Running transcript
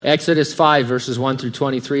Exodus 5, verses 1 through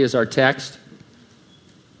 23 is our text.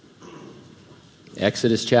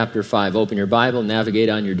 Exodus chapter 5. Open your Bible, navigate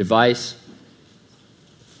on your device.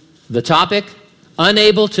 The topic,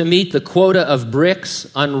 unable to meet the quota of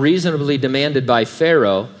bricks unreasonably demanded by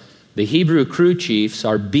Pharaoh, the Hebrew crew chiefs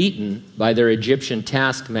are beaten by their Egyptian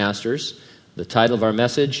taskmasters. The title of our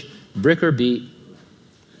message, Brick or Beat.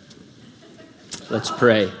 Let's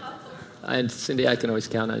pray. And Cindy, I can always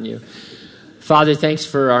count on you. Father, thanks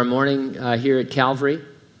for our morning here at Calvary.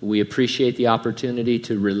 We appreciate the opportunity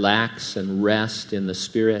to relax and rest in the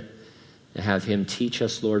Spirit and have Him teach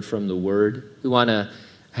us, Lord, from the Word. We want to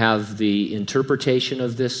have the interpretation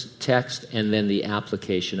of this text and then the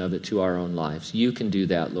application of it to our own lives. You can do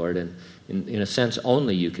that, Lord, and in a sense,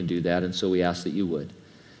 only you can do that, and so we ask that you would.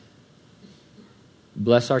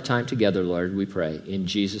 Bless our time together, Lord, we pray. In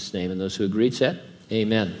Jesus' name, and those who agreed said,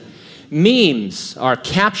 amen. Memes are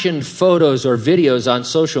captioned photos or videos on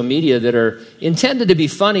social media that are intended to be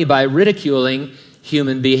funny by ridiculing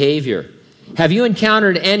human behavior. Have you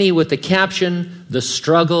encountered any with the caption, "The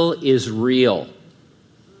struggle is real"?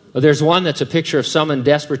 Well, there's one that's a picture of someone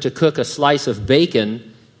desperate to cook a slice of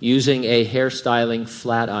bacon using a hairstyling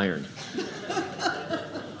flat iron.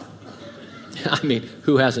 I mean,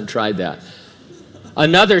 who hasn't tried that?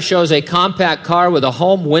 Another shows a compact car with a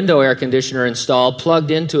home window air conditioner installed, plugged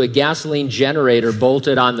into a gasoline generator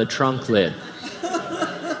bolted on the trunk lid.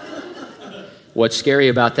 What's scary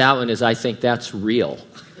about that one is I think that's real.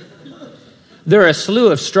 There are a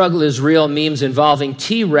slew of struggle is real memes involving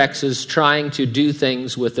T-Rexes trying to do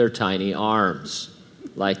things with their tiny arms,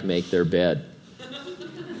 like make their bed.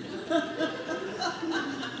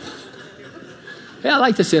 Yeah, I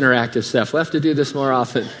like this interactive stuff. We'll have to do this more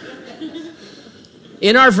often.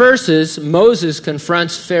 In our verses, Moses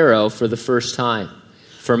confronts Pharaoh for the first time.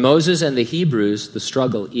 For Moses and the Hebrews, the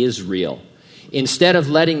struggle is real. Instead of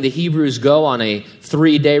letting the Hebrews go on a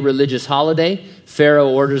 3-day religious holiday, Pharaoh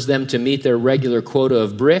orders them to meet their regular quota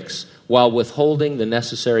of bricks while withholding the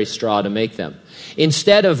necessary straw to make them.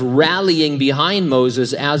 Instead of rallying behind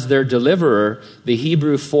Moses as their deliverer, the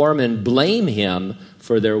Hebrew foremen blame him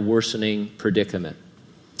for their worsening predicament.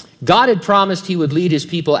 God had promised he would lead his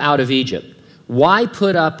people out of Egypt. Why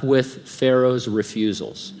put up with Pharaoh's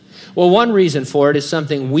refusals? Well, one reason for it is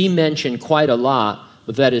something we mention quite a lot,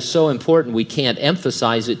 but that is so important we can't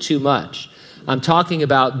emphasize it too much. I'm talking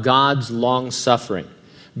about God's long-suffering.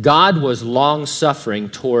 God was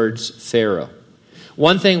long-suffering towards Pharaoh.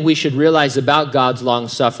 One thing we should realize about God's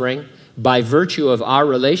long-suffering, by virtue of our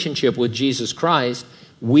relationship with Jesus Christ,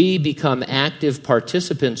 we become active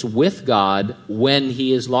participants with God when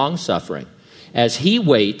he is long-suffering. As he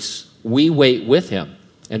waits, we wait with him.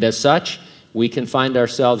 And as such, we can find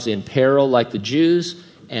ourselves in peril like the Jews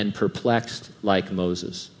and perplexed like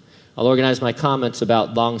Moses. I'll organize my comments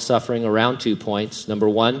about long-suffering around 2 points. Number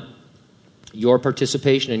 1, your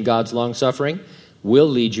participation in God's long-suffering will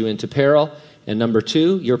lead you into peril. And number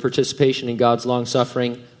 2, your participation in God's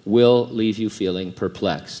long-suffering will leave you feeling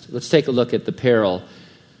perplexed. Let's take a look at the peril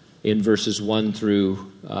in verses 1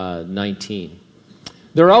 through 19.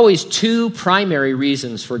 There are always 2 primary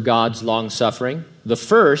reasons for God's long-suffering. The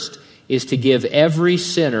first is to give every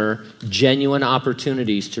sinner genuine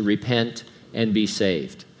opportunities to repent and be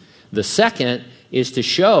saved. The second is to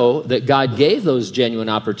show that God gave those genuine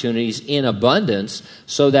opportunities in abundance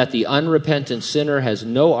so that the unrepentant sinner has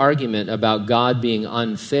no argument about God being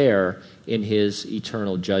unfair in his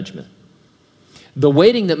eternal judgment. The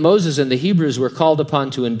waiting that Moses and the Hebrews were called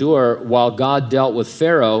upon to endure while God dealt with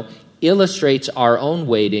Pharaoh illustrates our own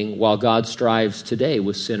waiting while God strives today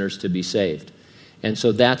with sinners to be saved. And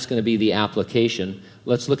so that's going to be the application.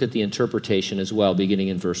 Let's look at the interpretation as well, beginning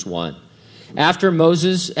in verse 1. Afterward,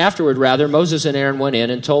 Moses and Aaron went in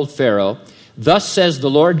and told Pharaoh, "Thus says the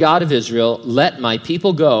Lord God of Israel, let my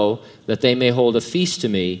people go, that they may hold a feast to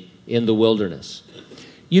me in the wilderness."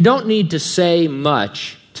 You don't need to say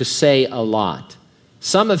much to say a lot.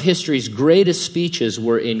 Some of history's greatest speeches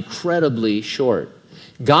were incredibly short.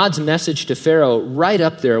 God's message to Pharaoh right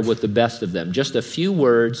up there with the best of them. Just a few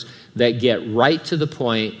words that get right to the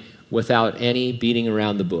point without any beating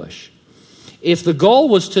around the bush. If the goal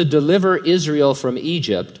was to deliver Israel from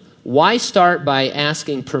Egypt, why start by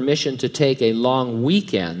asking permission to take a long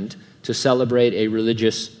weekend to celebrate a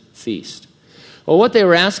religious feast? Well, what they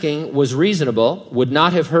were asking was reasonable, would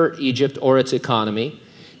not have hurt Egypt or its economy.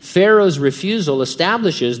 Pharaoh's refusal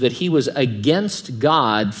establishes that he was against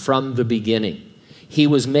God from the beginning. He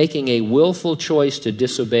was making a willful choice to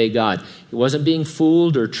disobey God. He wasn't being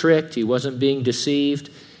fooled or tricked. He wasn't being deceived.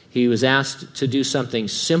 He was asked to do something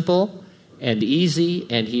simple and easy,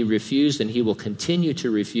 and he refused, and he will continue to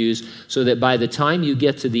refuse, so that by the time you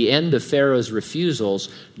get to the end of Pharaoh's refusals,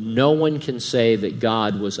 no one can say that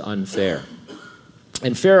God was unfair.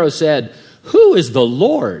 And Pharaoh said, "Who is the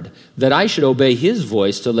Lord that I should obey his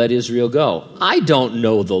voice to let Israel go? I don't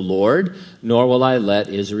know the Lord, nor will I let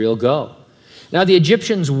Israel go." Now the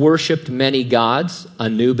Egyptians worshipped many gods.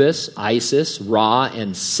 Anubis, Isis, Ra,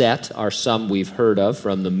 and Set are some we've heard of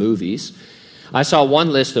from the movies. I saw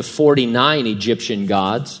one list of 49 Egyptian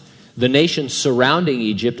gods. The nations surrounding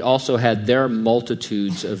Egypt also had their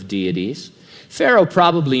multitudes of deities. Pharaoh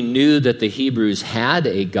probably knew that the Hebrews had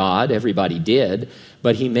a god. Everybody did,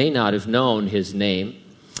 but he may not have known his name.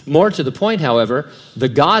 More to the point, however, the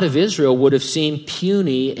God of Israel would have seemed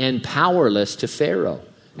puny and powerless to Pharaoh.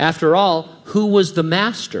 After all, who was the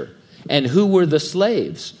master and who were the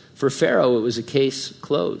slaves? For Pharaoh, it was a case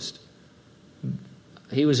closed.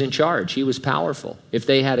 He was in charge. He was powerful. If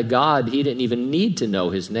they had a god, he didn't even need to know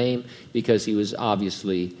his name because he was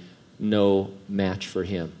obviously no match for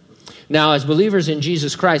him. Now, as believers in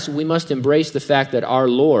Jesus Christ, we must embrace the fact that our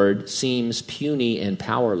Lord seems puny and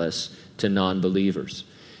powerless to non-believers.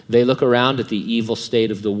 They look around at the evil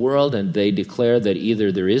state of the world and they declare that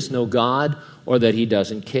either there is no God or that he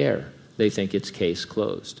doesn't care. They think it's case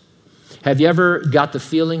closed. Have you ever got the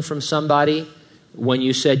feeling from somebody when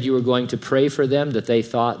you said you were going to pray for them that they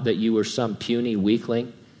thought that you were some puny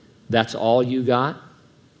weakling? That's all you got?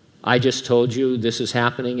 I just told you this is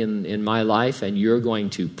happening in my life and you're going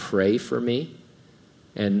to pray for me?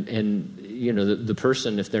 And you know, the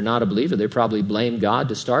person, if they're not a believer, they probably blame God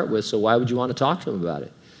to start with, so why would you want to talk to them about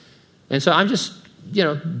it? And so I'm just,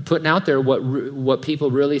 putting out there what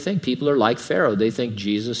people really think. People are like Pharaoh. They think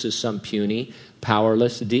Jesus is some puny,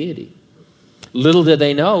 powerless deity. Little do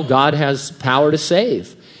they know, God has power to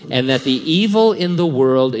save, and that the evil in the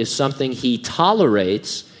world is something he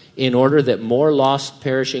tolerates in order that more lost,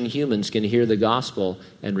 perishing humans can hear the gospel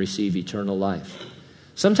and receive eternal life.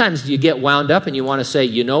 Sometimes you get wound up and you want to say,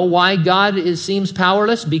 you know why God seems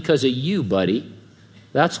powerless? Because of you, buddy.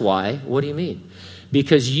 That's why. What do you mean?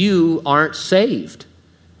 Because you aren't saved.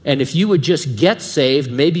 And if you would just get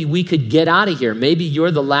saved, maybe we could get out of here. Maybe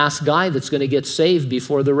you're the last guy that's going to get saved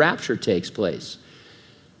before the rapture takes place.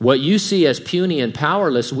 What you see as puny and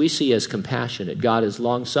powerless, we see as compassionate. God is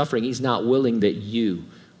long-suffering. He's not willing that you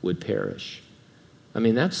would perish. I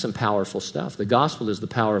mean, that's some powerful stuff. The gospel is the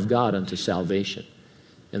power of God unto salvation.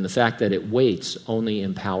 And the fact that it waits only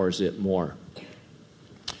empowers it more.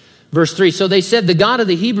 Verse 3, so they said, the God of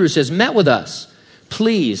the Hebrews has met with us.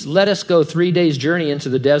 Please, let us go 3 days' journey into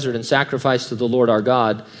the desert and sacrifice to the Lord our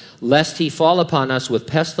God, lest he fall upon us with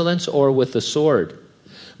pestilence or with the sword.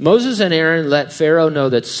 Moses and Aaron let Pharaoh know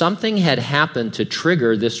that something had happened to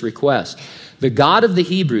trigger this request. The God of the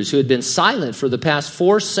Hebrews, who had been silent for the past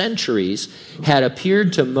 4 centuries, had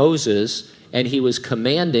appeared to Moses, and he was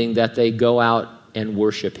commanding that they go out and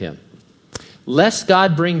worship him. Lest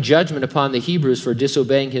God bring judgment upon the Hebrews for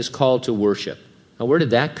disobeying his call to worship. Now, where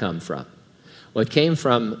did that come from? Well, it came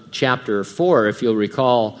from chapter 4. If you'll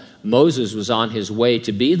recall, Moses was on his way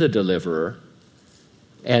to be the deliverer,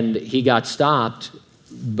 and he got stopped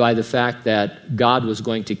by the fact that God was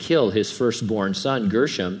going to kill his firstborn son,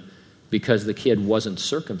 Gershom, because the kid wasn't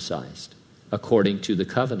circumcised according to the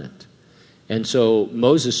covenant. And so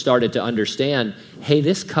Moses started to understand, hey,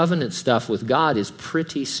 this covenant stuff with God is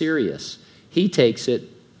pretty serious. He takes it,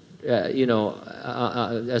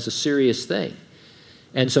 as a serious thing.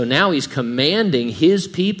 And so now he's commanding his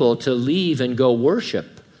people to leave and go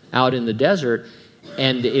worship out in the desert.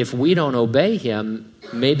 And if we don't obey him,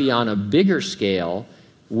 maybe on a bigger scale,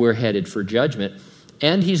 we're headed for judgment.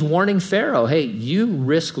 And he's warning Pharaoh, hey, you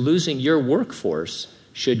risk losing your workforce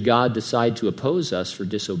should God decide to oppose us for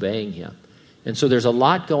disobeying him. And so there's a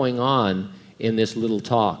lot going on in this little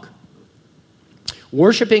talk.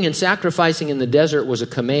 Worshiping and sacrificing in the desert was a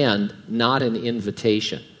command, not an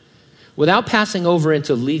invitation. Without passing over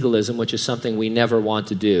into legalism, which is something we never want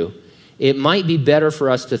to do, it might be better for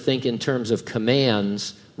us to think in terms of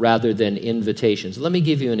commands rather than invitations. Let me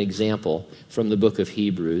give you an example from the book of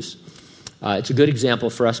Hebrews. It's a good example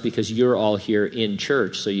for us because you're all here in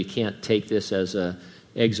church, so you can't take this as an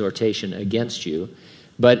exhortation against you.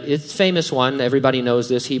 But it's a famous one. Everybody knows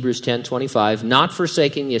this, Hebrews 10:25. Not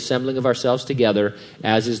forsaking the assembling of ourselves together,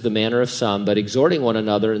 as is the manner of some, but exhorting one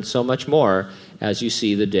another, and so much more as you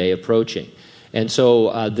see the day approaching. And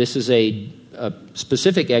so this is a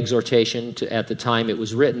specific exhortation at the time it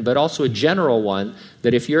was written, but also a general one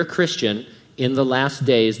that if you're a Christian, in the last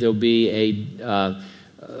days there'll be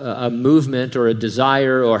a movement or a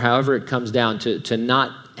desire, or however it comes down, to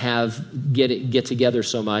not get together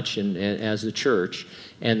so much as the church,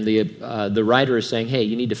 And the writer is saying, hey,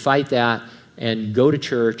 you need to fight that and go to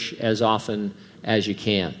church as often as you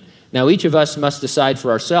can. Now, each of us must decide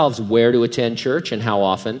for ourselves where to attend church and how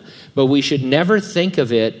often, but we should never think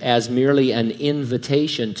of it as merely an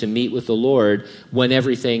invitation to meet with the Lord when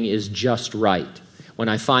everything is just right. When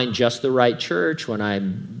I find just the right church, when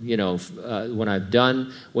when I've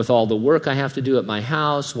done with all the work I have to do at my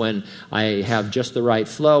house, when I have just the right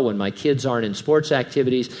flow, when my kids aren't in sports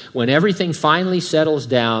activities, when everything finally settles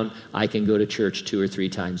down, I can go to church 2 or 3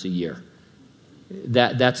 times a year.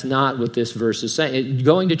 That's not what this verse is saying.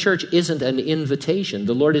 Going to church isn't an invitation.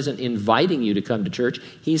 The Lord isn't inviting you to come to church.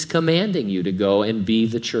 He's commanding you to go and be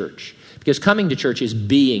the church. Because coming to church is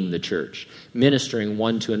being the church, ministering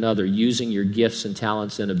one to another, using your gifts and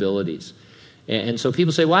talents and abilities. And so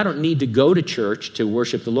people say, well, I don't need to go to church to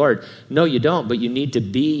worship the Lord. No, you don't, but you need to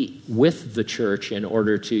be with the church in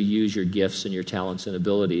order to use your gifts and your talents and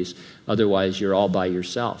abilities. Otherwise, you're all by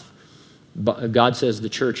yourself. But God says the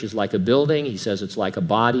church is like a building. He says it's like a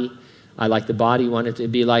body. I like the body. Want it to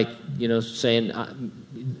be like, saying,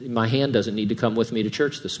 my hand doesn't need to come with me to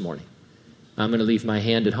church this morning. I'm going to leave my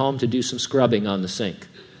hand at home to do some scrubbing on the sink.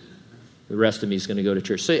 The rest of me is going to go to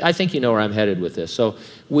church. So I think you know where I'm headed with this. So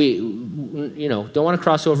we, don't want to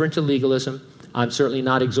cross over into legalism. I'm certainly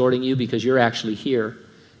not exhorting you because you're actually here.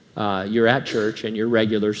 You're at church and you're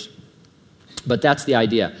regulars. But that's the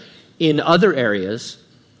idea. In other areas,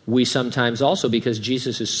 we sometimes also, because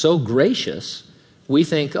Jesus is so gracious, we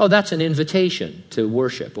think, oh, that's an invitation to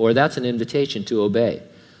worship, or that's an invitation to obey.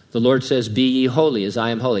 The Lord says, be ye holy as I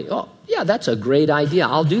am holy. Oh, yeah, that's a great idea.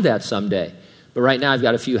 I'll do that someday. But right now I've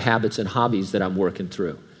got a few habits and hobbies that I'm working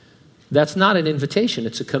through. That's not an invitation,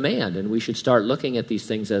 it's a command. And we should start looking at these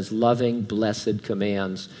things as loving, blessed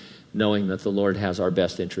commands, knowing that the Lord has our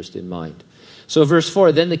best interest in mind. So verse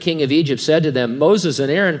 4, then the king of Egypt said to them, Moses and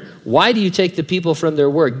Aaron, why do you take the people from their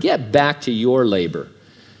work? Get back to your labor.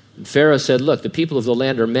 And Pharaoh said, look, the people of the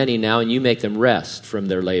land are many now, and you make them rest from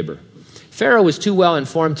their labor. Pharaoh was too well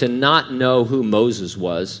informed to not know who Moses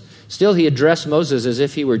was. Still, he addressed Moses as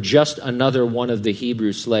if he were just another one of the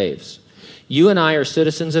Hebrew slaves. You and I are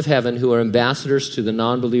citizens of heaven who are ambassadors to the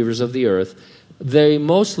non-believers of the earth. They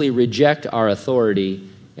mostly reject our authority,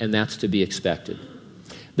 and that's to be expected.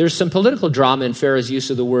 There's some political drama in Pharaoh's use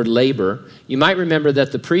of the word labor. You might remember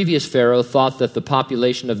that the previous Pharaoh thought that the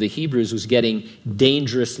population of the Hebrews was getting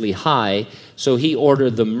dangerously high, so he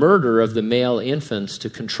ordered the murder of the male infants to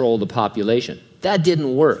control the population. That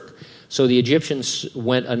didn't work. So the Egyptians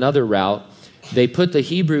went another route. They put the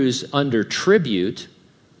Hebrews under tribute,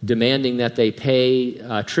 demanding that they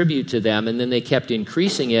pay tribute to them, and then they kept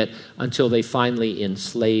increasing it until they finally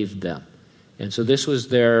enslaved them. And so this was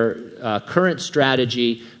their current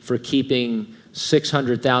strategy for keeping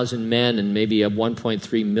 600,000 men and maybe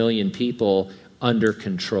 1.3 million people under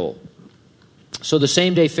control. So the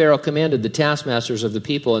same day Pharaoh commanded the taskmasters of the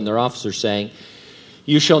people and their officers, saying,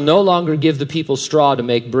 you shall no longer give the people straw to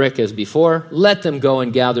make brick as before. Let them go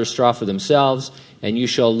and gather straw for themselves, and you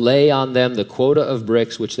shall lay on them the quota of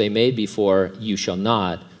bricks which they made before. You shall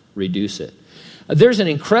not reduce it. There's an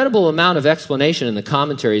incredible amount of explanation in the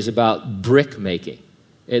commentaries about brick making.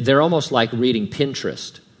 They're almost like reading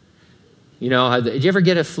Pinterest. Did you ever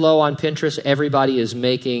get a flow on Pinterest? Everybody is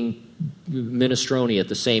making minestrone at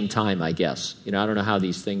the same time, I guess. I don't know how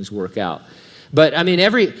these things work out. But,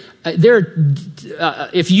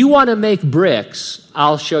 if you want to make bricks,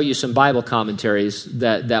 I'll show you some Bible commentaries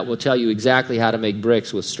that will tell you exactly how to make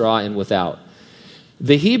bricks with straw and without.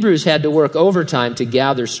 The Hebrews had to work overtime to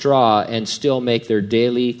gather straw and still make their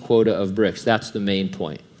daily quota of bricks. That's the main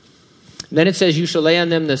point. Then it says, you shall lay on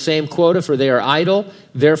them the same quota, for they are idle.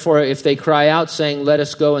 Therefore, if they cry out, saying, let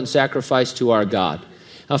us go and sacrifice to our God.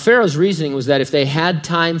 Now, Pharaoh's reasoning was that if they had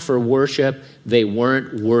time for worship, they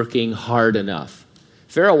weren't working hard enough.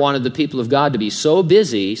 Pharaoh wanted the people of God to be so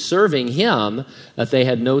busy serving him that they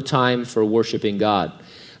had no time for worshiping God.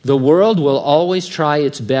 The world will always try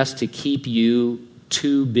its best to keep you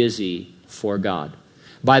too busy for God.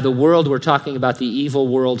 By the world, we're talking about the evil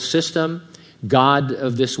world system. God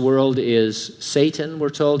of this world is Satan, we're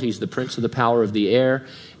told. He's the prince of the power of the air.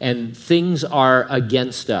 And things are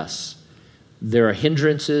against us. There are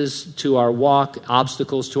hindrances to our walk,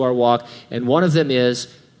 obstacles to our walk. And one of them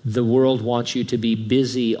is the world wants you to be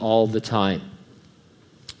busy all the time.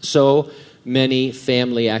 So many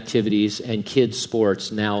family activities and kids'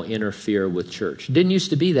 sports now interfere with church. It didn't used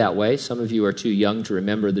to be that way. Some of you are too young to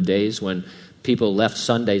remember the days when people left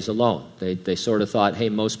Sundays alone. They sort of thought, hey,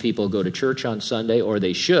 most people go to church on Sunday, or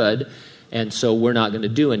they should, and so we're not going to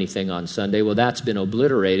do anything on Sunday. Well, that's been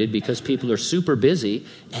obliterated because people are super busy,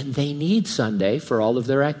 and they need Sunday for all of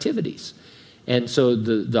their activities. And so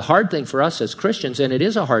the hard thing for us as Christians, and it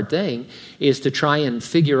is a hard thing, is to try and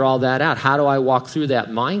figure all that out. How do I walk through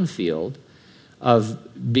that minefield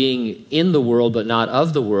of being in the world but not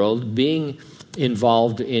of the world, being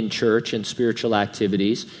involved in church and spiritual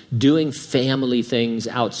activities, doing family things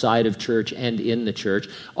outside of church and in the church?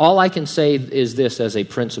 All I can say is this as a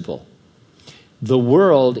principle. The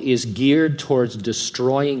world is geared towards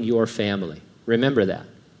destroying your family. Remember that.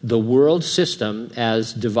 The world system,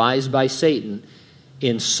 as devised by Satan,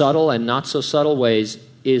 in subtle and not so subtle ways,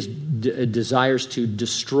 desires to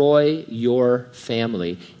destroy your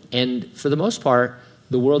family. And for the most part,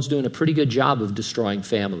 the world's doing a pretty good job of destroying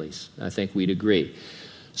families. I think we'd agree.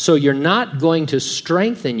 So you're not going to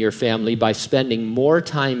strengthen your family by spending more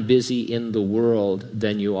time busy in the world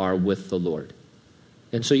than you are with the Lord.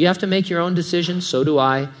 And so you have to make your own decisions. So do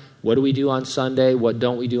I. What do we do on Sunday? What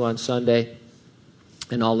don't we do on Sunday?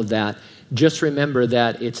 And all of that. Just remember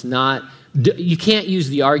that it's not, you can't use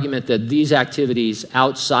the argument that these activities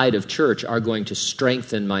outside of church are going to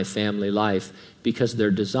strengthen my family life, because they're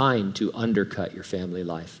designed to undercut your family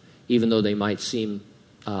life. Even though they might seem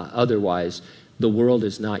otherwise, the world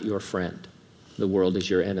is not your friend. The world is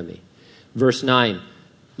your enemy. Verse 9,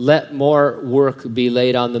 let more work be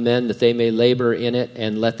laid on the men that they may labor in it,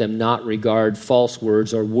 and let them not regard false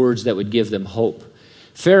words or words that would give them hope.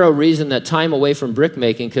 Pharaoh reasoned that time away from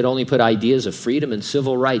brickmaking could only put ideas of freedom and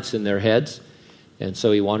civil rights in their heads. And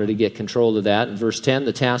so he wanted to get control of that. In verse 10,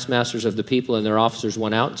 the taskmasters of the people and their officers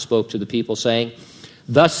went out and spoke to the people, saying,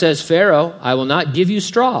 thus says Pharaoh, I will not give you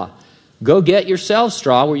straw. Go get yourselves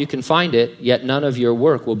straw where you can find it, yet none of your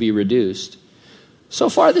work will be reduced. So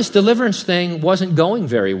far, this deliverance thing wasn't going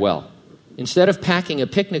very well. Instead of packing a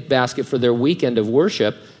picnic basket for their weekend of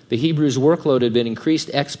worship, the Hebrews' workload had been increased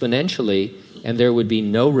exponentially, and there would be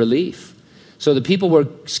no relief. So the people were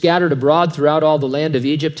scattered abroad throughout all the land of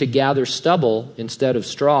Egypt to gather stubble instead of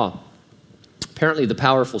straw. Apparently, the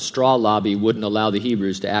powerful straw lobby wouldn't allow the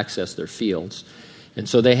Hebrews to access their fields. And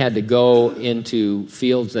so they had to go into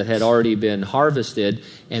fields that had already been harvested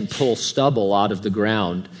and pull stubble out of the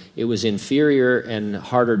ground. It was inferior and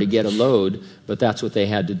harder to get a load, but that's what they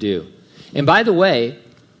had to do. And by the way,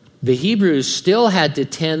 the Hebrews still had to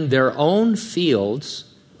tend their own fields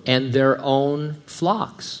and their own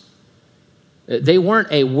flocks. They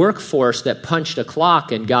weren't a workforce that punched a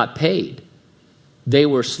clock and got paid. They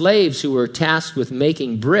were slaves who were tasked with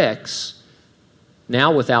making bricks,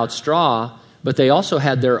 now without straw, but they also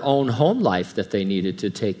had their own home life that they needed to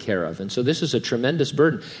take care of. And so this is a tremendous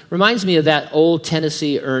burden. Reminds me of that old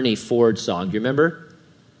Tennessee Ernie Ford song. Do you remember?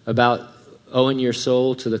 About owing your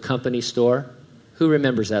soul to the company store? Who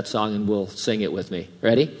remembers that song and will sing it with me?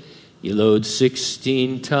 Ready? You load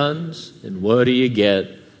 16 tons, and what do you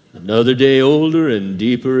get? Another day older and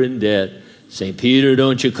deeper in debt. St. Peter,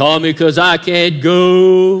 don't you call me 'cause I can't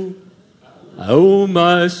go. I owe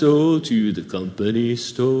my soul to the company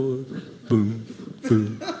store. Boom,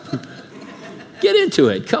 boom, boom. Get into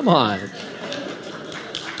it. Come on.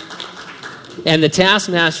 And the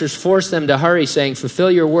taskmasters forced them to hurry, saying,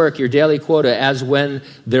 fulfill your work, your daily quota, as when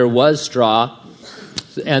there was straw.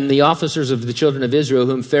 And the officers of the children of Israel,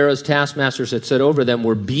 whom Pharaoh's taskmasters had set over them,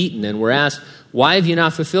 were beaten and were asked, why have you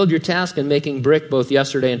not fulfilled your task in making brick both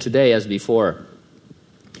yesterday and today as before?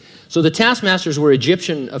 So the taskmasters were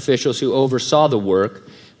Egyptian officials who oversaw the work.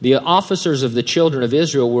 The officers of the children of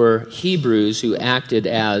Israel were Hebrews who acted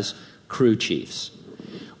as crew chiefs.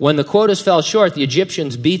 When the quotas fell short, the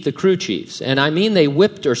Egyptians beat the crew chiefs. And I mean they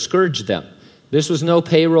whipped or scourged them. This was no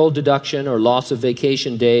payroll deduction or loss of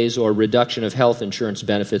vacation days or reduction of health insurance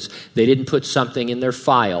benefits. They didn't put something in their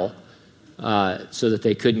file so that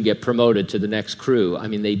they couldn't get promoted to the next crew. I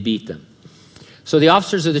mean, they beat them. So the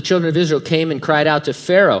officers of the children of Israel came and cried out to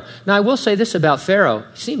Pharaoh. Now, I will say this about Pharaoh.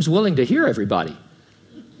 He seems willing to hear everybody.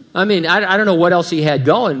 I mean, I don't know what else he had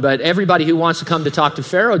going, but everybody who wants to come to talk to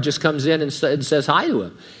Pharaoh just comes in and says hi to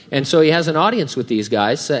him. And so he has an audience with these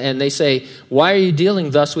guys, and they say, why are you dealing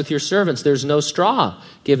thus with your servants? There's no straw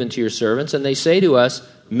given to your servants. And they say to us,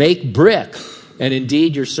 make brick. And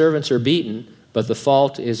indeed, your servants are beaten, but the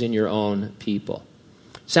fault is in your own people.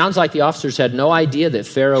 Sounds like the officers had no idea that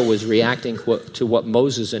Pharaoh was reacting to what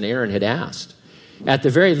Moses and Aaron had asked. At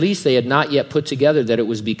the very least, they had not yet put together that it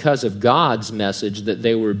was because of God's message that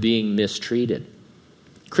they were being mistreated.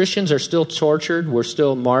 Christians are still tortured. We're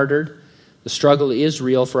still martyred. The struggle is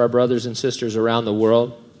real for our brothers and sisters around the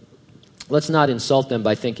world. Let's not insult them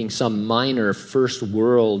by thinking some minor first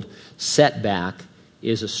world setback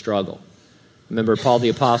is a struggle. Remember Paul the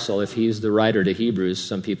Apostle, if he's the writer to Hebrews,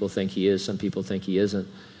 some people think he is, some people think he isn't.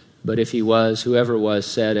 But if he was, whoever was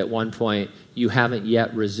said at one point, you haven't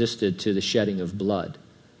yet resisted to the shedding of blood.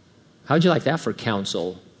 How'd you like that for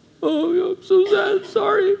counsel? Oh, I'm so sad,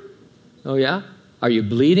 sorry. Oh, yeah? Are you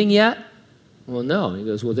bleeding yet? Well, no. He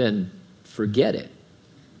goes, well, then forget it.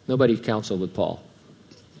 Nobody counseled with Paul.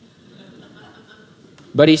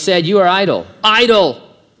 But he said, you are idle.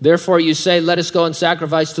 Idle! Therefore you say, let us go and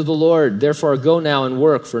sacrifice to the Lord. Therefore go now and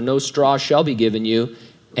work, for no straw shall be given you,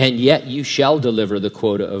 and yet you shall deliver the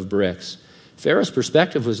quota of bricks. Pharaoh's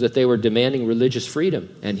perspective was that they were demanding religious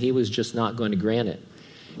freedom, and he was just not going to grant it.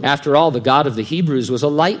 After all, the God of the Hebrews was a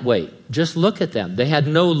lightweight. Just look at them. They had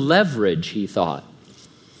no leverage, he thought.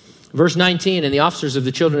 Verse 19, and the officers of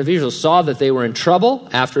the children of Israel saw that they were in trouble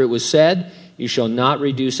after it was said, you shall not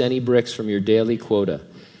reduce any bricks from your daily quota.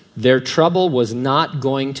 Their trouble was not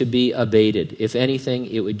going to be abated. If anything,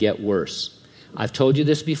 it would get worse. I've told you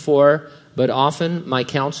this before, but often my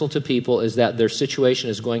counsel to people is that their situation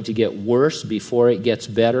is going to get worse before it gets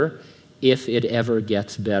better, if it ever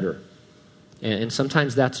gets better. And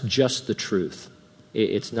sometimes that's just the truth.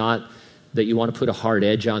 It's not that you want to put a hard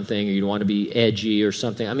edge on thing or you want to be edgy or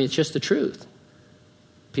something. I mean, it's just the truth.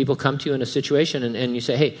 People come to you in a situation and you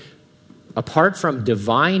say, hey, apart from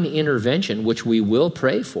divine intervention, which we will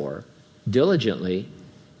pray for diligently,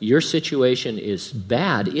 your situation is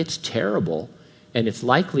bad, it's terrible, and it's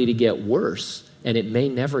likely to get worse, and it may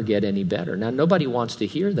never get any better. Now, nobody wants to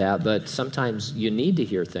hear that, but sometimes you need to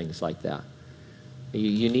hear things like that.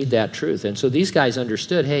 You need that truth. And so these guys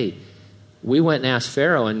understood, hey, we went and asked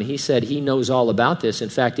Pharaoh, and he said he knows all about this. In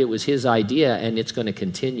fact, it was his idea, and it's going to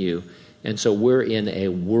continue. And so we're in a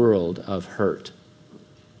world of hurt.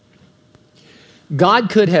 God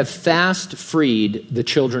could have fast freed the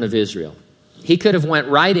children of Israel. He could have went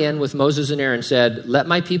right in with Moses and Aaron and said, let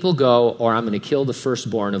my people go, or I'm going to kill the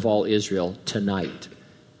firstborn of all Israel tonight.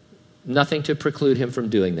 Nothing to preclude him from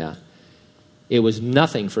doing that. It was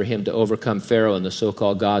nothing for him to overcome Pharaoh and the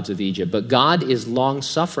so-called gods of Egypt. But God is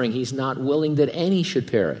long-suffering. He's not willing that any should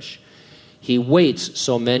perish. He waits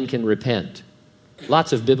so men can repent.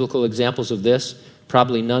 Lots of biblical examples of this,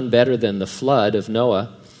 probably none better than the flood of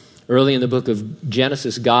Noah. Early in the book of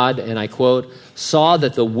Genesis, God, and I quote, saw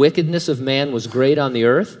that the wickedness of man was great on the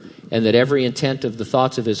earth, and that every intent of the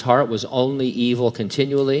thoughts of his heart was only evil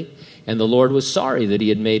continually. And the Lord was sorry that he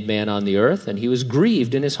had made man on the earth, and he was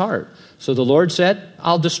grieved in his heart. So the Lord said,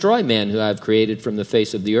 I'll destroy man who I have created from the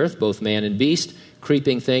face of the earth, both man and beast,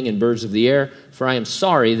 creeping thing and birds of the air, for I am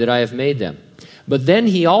sorry that I have made them. But then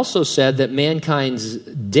he also said that mankind's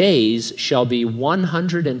days shall be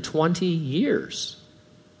 120 years.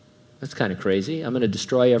 That's kind of crazy. I'm going to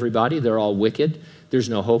destroy everybody. They're all wicked. There's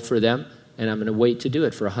no hope for them. And I'm going to wait to do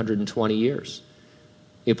it for 120 years.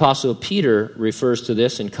 The Apostle Peter refers to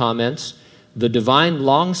this and comments, the divine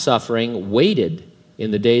long-suffering waited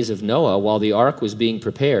in the days of Noah while the ark was being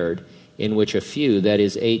prepared, in which a few, that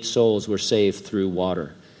is 8 souls, were saved through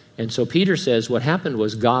water. And so Peter says what happened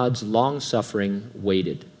was God's long-suffering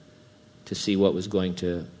waited to see what was going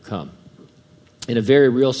to come. In a very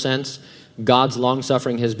real sense, God's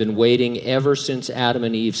long-suffering has been waiting ever since Adam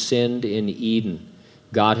and Eve sinned in Eden.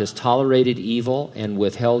 God has tolerated evil and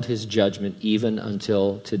withheld his judgment even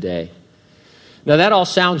until today. Now that all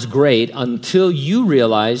sounds great until you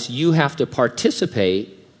realize you have to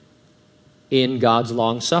participate in God's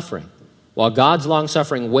long-suffering. While God's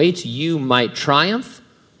long-suffering waits, you might triumph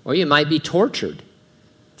or you might be tortured.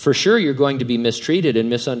 For sure, you're going to be mistreated and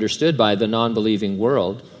misunderstood by the non-believing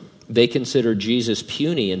world. They consider Jesus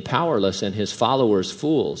puny and powerless and his followers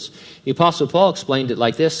fools. The Apostle Paul explained it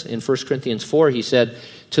like this in 1 Corinthians 4. He said,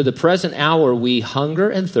 to the present hour we hunger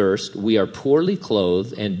and thirst, we are poorly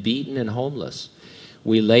clothed and beaten and homeless.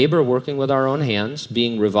 We labor working with our own hands,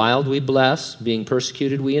 being reviled we bless, being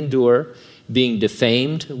persecuted we endure, being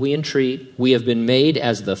defamed we entreat. We have been made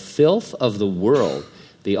as the filth of the world,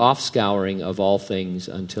 the offscouring of all things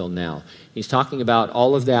until now. He's talking about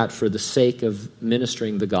all of that for the sake of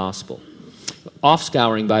ministering the gospel.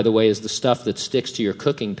 Offscouring, by the way, is the stuff that sticks to your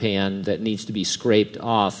cooking pan that needs to be scraped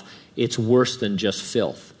off. It's worse than just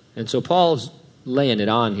filth. And so Paul's laying it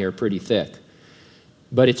on here pretty thick.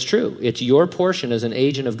 But it's true. It's your portion as an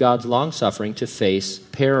agent of God's long-suffering to face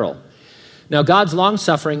peril. Now, God's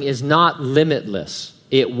long-suffering is not limitless.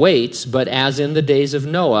 It waits, but as in the days of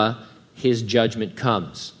Noah, his judgment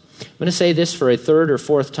comes. I'm going to say this for a third or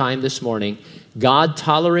fourth time this morning. God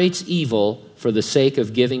tolerates evil for the sake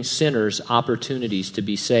of giving sinners opportunities to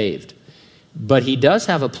be saved. But he does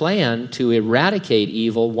have a plan to eradicate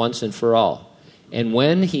evil once and for all. And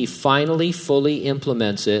when he finally fully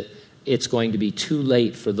implements it, it's going to be too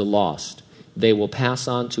late for the lost. They will pass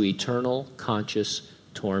on to eternal conscious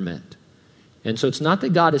torment. And so it's not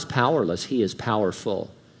that God is powerless, he is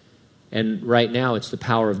powerful. And right now, it's the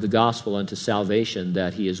power of the gospel unto salvation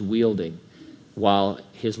that he is wielding, while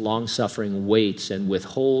his long-suffering waits and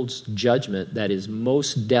withholds judgment that is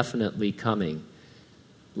most definitely coming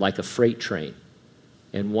like a freight train.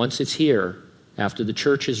 And once it's here, after the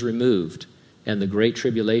church is removed and the Great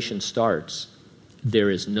Tribulation starts, there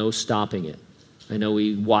is no stopping it. I know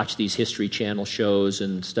we watch these History Channel shows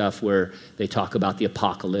and stuff where they talk about the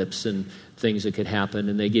apocalypse and things that could happen,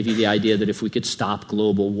 and they give you the idea that if we could stop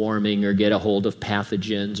global warming or get a hold of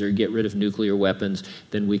pathogens or get rid of nuclear weapons,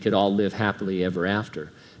 then we could all live happily ever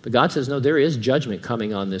after. But God says, no, there is judgment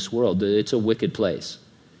coming on this world. It's a wicked place,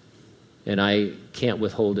 and I can't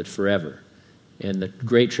withhold it forever. And the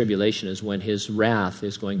Great Tribulation is when his wrath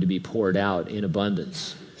is going to be poured out in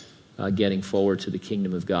abundance, getting forward to the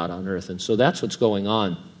kingdom of God on earth. And so that's what's going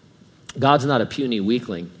on. God's not a puny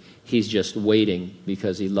weakling. He's just waiting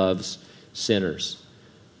because he loves sinners.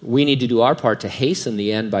 We need to do our part to hasten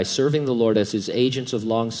the end by serving the Lord as his agents of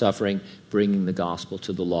long-suffering, bringing the gospel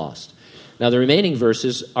to the lost. Now, the remaining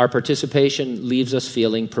verses, our participation leaves us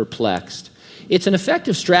feeling perplexed. It's an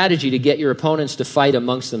effective strategy to get your opponents to fight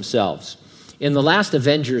amongst themselves. In the last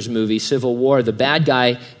Avengers movie, Civil War, the bad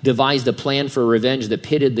guy devised a plan for revenge that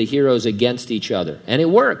pitted the heroes against each other. And it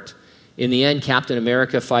worked. In the end, Captain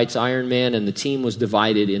America fights Iron Man, and the team was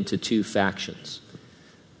divided into two factions.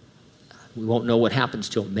 We won't know what happens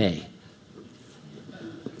till May.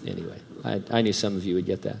 Anyway, I knew some of you would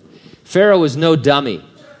get that. Pharaoh was no dummy.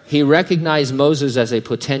 He recognized Moses as a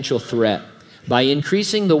potential threat. By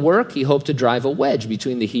increasing the work, he hoped to drive a wedge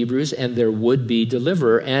between the Hebrews and their would-be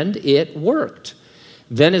deliverer, and it worked.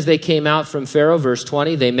 Then as they came out from Pharaoh, verse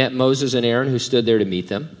 20, they met Moses and Aaron, who stood there to meet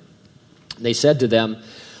them. They said to them,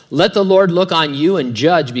 "Let the Lord look on you and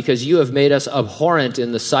judge, because you have made us abhorrent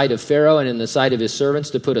in the sight of Pharaoh and in the sight of his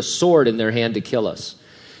servants to put a sword in their hand to kill us."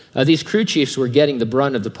 These crew chiefs were getting the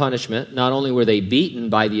brunt of the punishment. Not only were they beaten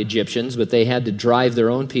by the Egyptians, but they had to drive their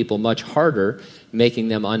own people much harder, making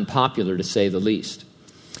them unpopular, to say the least.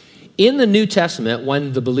 In the New Testament,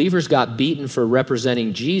 when the believers got beaten for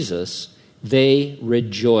representing Jesus, they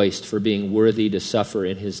rejoiced for being worthy to suffer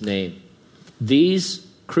in his name. These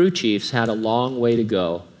crew chiefs had a long way to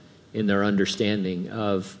go in their understanding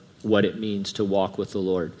of what it means to walk with the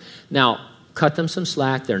Lord. Now, cut them some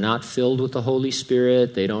slack. They're not filled with the Holy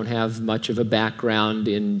Spirit. They don't have much of a background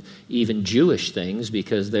in even Jewish things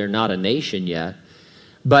because they're not a nation yet.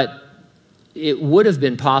 But it would have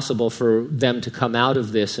been possible for them to come out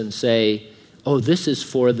of this and say, oh, this is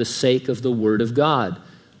for the sake of the Word of God.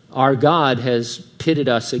 Our God has pitted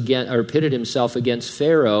himself against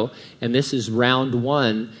Pharaoh, and this is round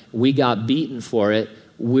one. We got beaten for it.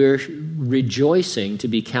 We're rejoicing to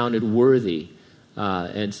be counted worthy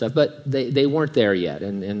and stuff. But they weren't there yet.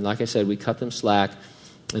 And like I said, we cut them slack,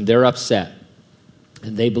 and they're upset.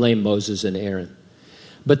 And they blame Moses and Aaron.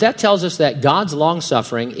 But that tells us that God's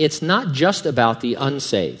long-suffering, it's not just about the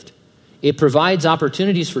unsaved. It provides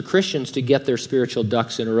opportunities for Christians to get their spiritual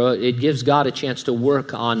ducks in a row. It gives God a chance to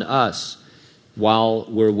work on us while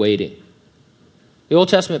we're waiting. The Old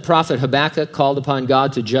Testament prophet Habakkuk called upon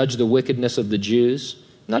God to judge the wickedness of the Jews.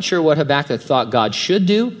 I'm not sure what Habakkuk thought God should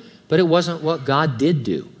do, but it wasn't what God did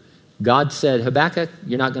do. God said, Habakkuk,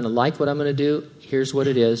 you're not going to like what I'm going to do. Here's what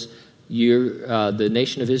it is. The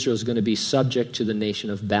nation of Israel is going to be subject to the nation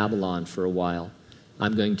of Babylon for a while.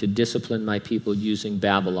 I'm going to discipline my people using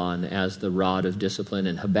Babylon as the rod of discipline.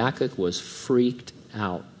 And Habakkuk was freaked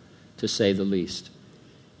out, to say the least.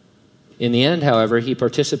 In the end, however, he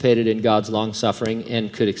participated in God's long-suffering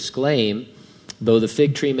and could exclaim, though the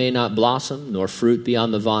fig tree may not blossom, nor fruit be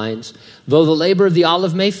on the vines, though the labor of the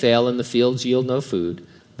olive may fail and the fields yield no food,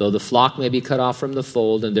 though the flock may be cut off from the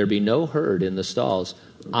fold and there be no herd in the stalls,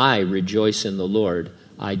 I rejoice in the Lord.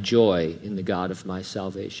 I joy in the God of my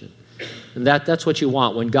salvation. And that's what you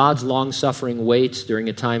want. When God's long-suffering waits during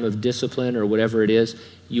a time of discipline or whatever it is,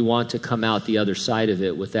 you want to come out the other side of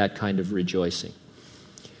it with that kind of rejoicing.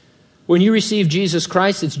 When you receive Jesus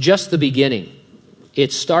Christ, it's just the beginning.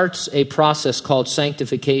 It starts a process called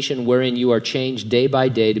sanctification wherein you are changed day by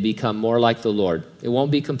day to become more like the Lord. It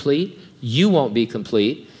won't be complete. You won't be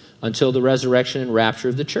complete until the resurrection and rapture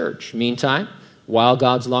of the church. Meantime, while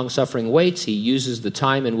God's long-suffering waits, he uses the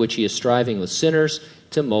time in which he is striving with sinners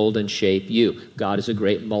to mold and shape you. God is a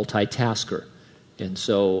great multitasker. And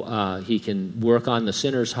so he can work on the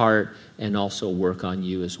sinner's heart and also work on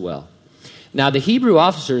you as well. Now, the Hebrew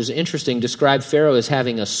officers, interesting, described Pharaoh as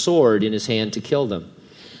having a sword in his hand to kill them.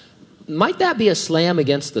 Might that be a slam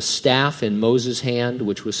against the staff in Moses' hand,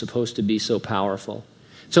 which was supposed to be so powerful?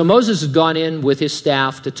 So Moses had gone in with his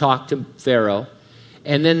staff to talk to Pharaoh.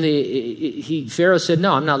 And then Pharaoh said,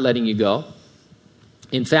 no, I'm not letting you go.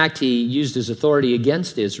 In fact, he used his authority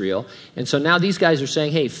against Israel. And so now these guys are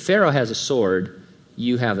saying, hey, Pharaoh has a sword,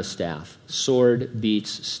 you have a staff. Sword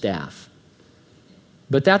beats staff.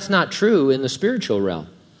 But that's not true in the spiritual realm.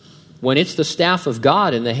 When it's the staff of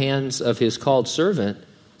God in the hands of his called servant,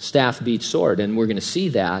 staff beats sword. And we're going to see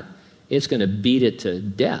that. It's going to beat it to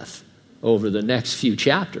death over the next few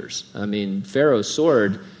chapters. I mean, Pharaoh's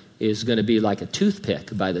sword is going to be like a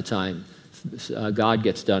toothpick by the time God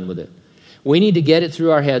gets done with it. We need to get it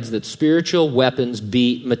through our heads that spiritual weapons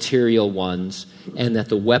beat material ones, and that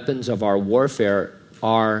the weapons of our warfare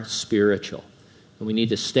are spiritual. And we need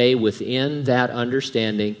to stay within that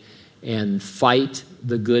understanding and fight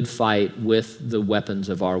the good fight with the weapons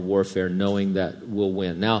of our warfare, knowing that we'll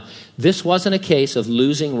win. Now, this wasn't a case of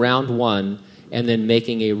losing round one and then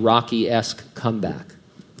making a Rocky-esque comeback.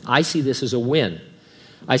 I see this as a win.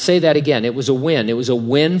 I say that again. It was a win. It was a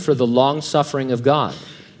win for the long-suffering of God.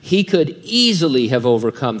 He could easily have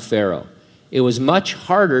overcome Pharaoh. It was much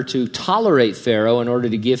harder to tolerate Pharaoh in order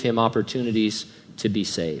to give him opportunities to be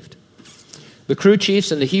saved. The crew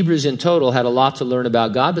chiefs and the Hebrews in total had a lot to learn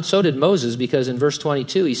about God, but so did Moses, because in verse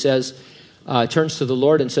 22 he says, turns to the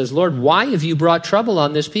Lord and says, Lord, why have you brought trouble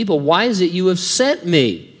on this people? Why is it you have sent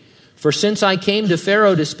me? For since I came to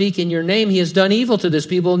Pharaoh to speak in your name, he has done evil to this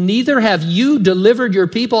people. Neither have you delivered your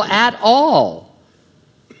people at all.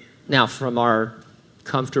 Now, from our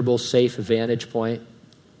comfortable, safe vantage point,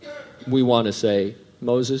 we want to say,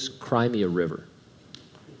 Moses, cry me a river.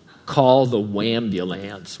 Call the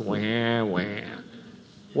wambulance. Wah, wah.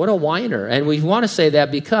 What a whiner. And we want to say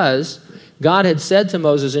that because God had said to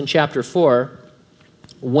Moses in chapter 4,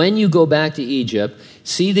 when you go back to Egypt,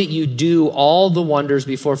 see that you do all the wonders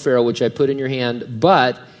before Pharaoh, which I put in your hand,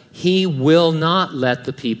 but he will not let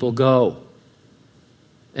the people go.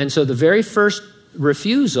 And so the very first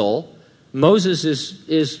refusal, Moses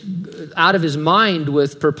is out of his mind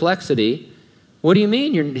with perplexity. What do you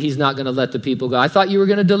mean he's not going to let the people go? I thought you were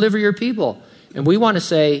going to deliver your people. And we want to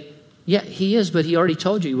say, yeah, he is, but he already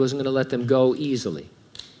told you he wasn't going to let them go easily.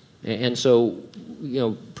 And so,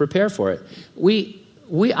 prepare for it.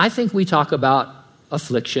 I think we talk about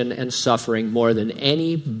affliction and suffering more than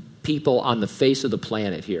any people on the face of the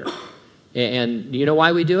planet here. And you know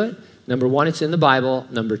why we do it? Number one, it's in the Bible.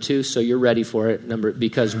 Number two, so you're ready for it.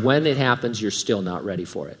 Because when it happens, you're still not ready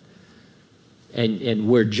for it. And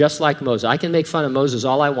we're just like Moses. I can make fun of Moses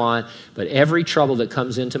all I want, but every trouble that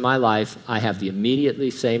comes into my life, I have the immediately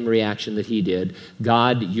same reaction that he did.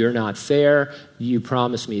 God, you're not fair. You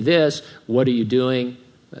promised me this. What are you doing?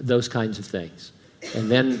 Those kinds of things. And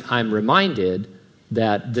then I'm reminded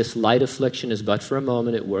that this light affliction is but for a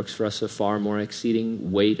moment. It works for us a far more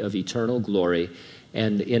exceeding weight of eternal glory.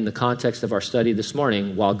 And in the context of our study this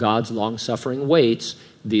morning, while God's long-suffering waits,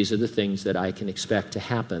 these are the things that I can expect to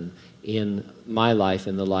happen in my life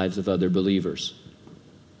and the lives of other believers.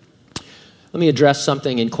 Let me address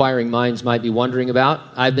something inquiring minds might be wondering about.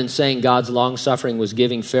 I've been saying God's long-suffering was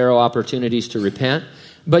giving Pharaoh opportunities to repent,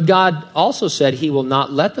 but God also said he will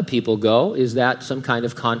not let the people go. Is that some kind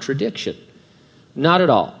of contradiction? Not at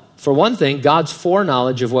all. For one thing, God's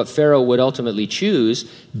foreknowledge of what Pharaoh would ultimately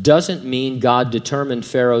choose doesn't mean God determined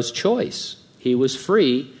Pharaoh's choice. He was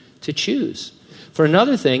free to choose. For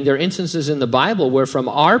another thing, there are instances in the Bible where from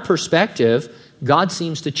our perspective, God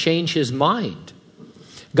seems to change his mind.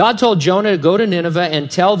 God told Jonah to go to Nineveh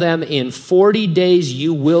and tell them in 40 days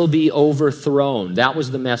you will be overthrown. That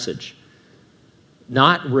was the message.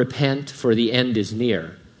 Not repent, for the end is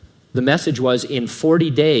near. The message was in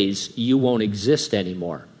 40 days you won't exist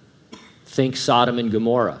anymore. Think Sodom and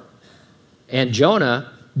Gomorrah. And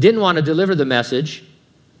Jonah didn't want to deliver the message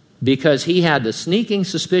because he had the sneaking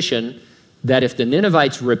suspicion that if the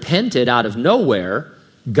Ninevites repented out of nowhere,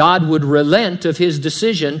 God would relent of his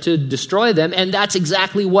decision to destroy them, and that's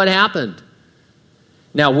exactly what happened.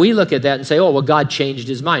 Now, we look at that and say, oh, well, God changed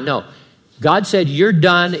his mind. No, God said, you're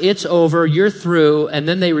done, it's over, you're through, and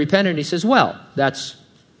then they repented, and he says, well, that's,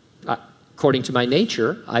 according to my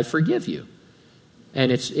nature, I forgive you.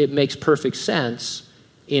 And it makes perfect sense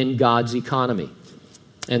in God's economy.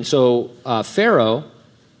 And so Pharaoh,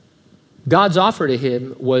 God's offer to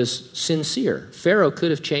him was sincere. Pharaoh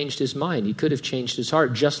could have changed his mind. He could have changed his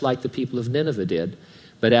heart just like the people of Nineveh did.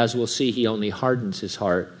 But as we'll see, he only hardens his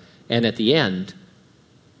heart. And at the end,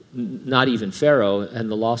 not even Pharaoh and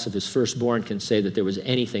the loss of his firstborn can say that there was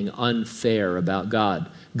anything unfair about God.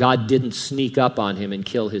 God didn't sneak up on him and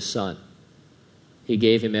kill his son. He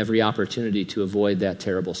gave him every opportunity to avoid that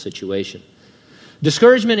terrible situation.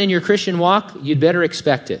 Discouragement in your Christian walk, you'd better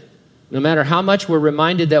expect it. No matter how much we're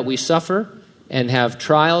reminded that we suffer and have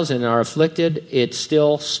trials and are afflicted, it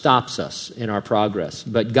still stops us in our progress.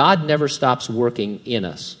 But God never stops working in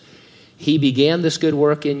us. He began this good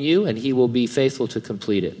work in you, and he will be faithful to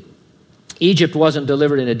complete it. Egypt wasn't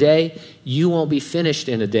delivered in a day. You won't be finished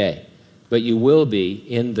in a day, but you will be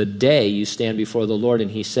in the day you stand before the Lord.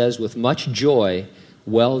 And he says with much joy,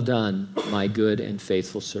 "Well done, my good and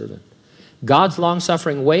faithful servant." God's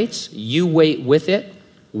long-suffering waits. You wait with it.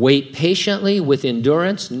 Wait patiently with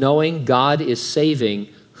endurance, knowing God is saving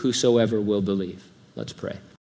whosoever will believe. Let's pray.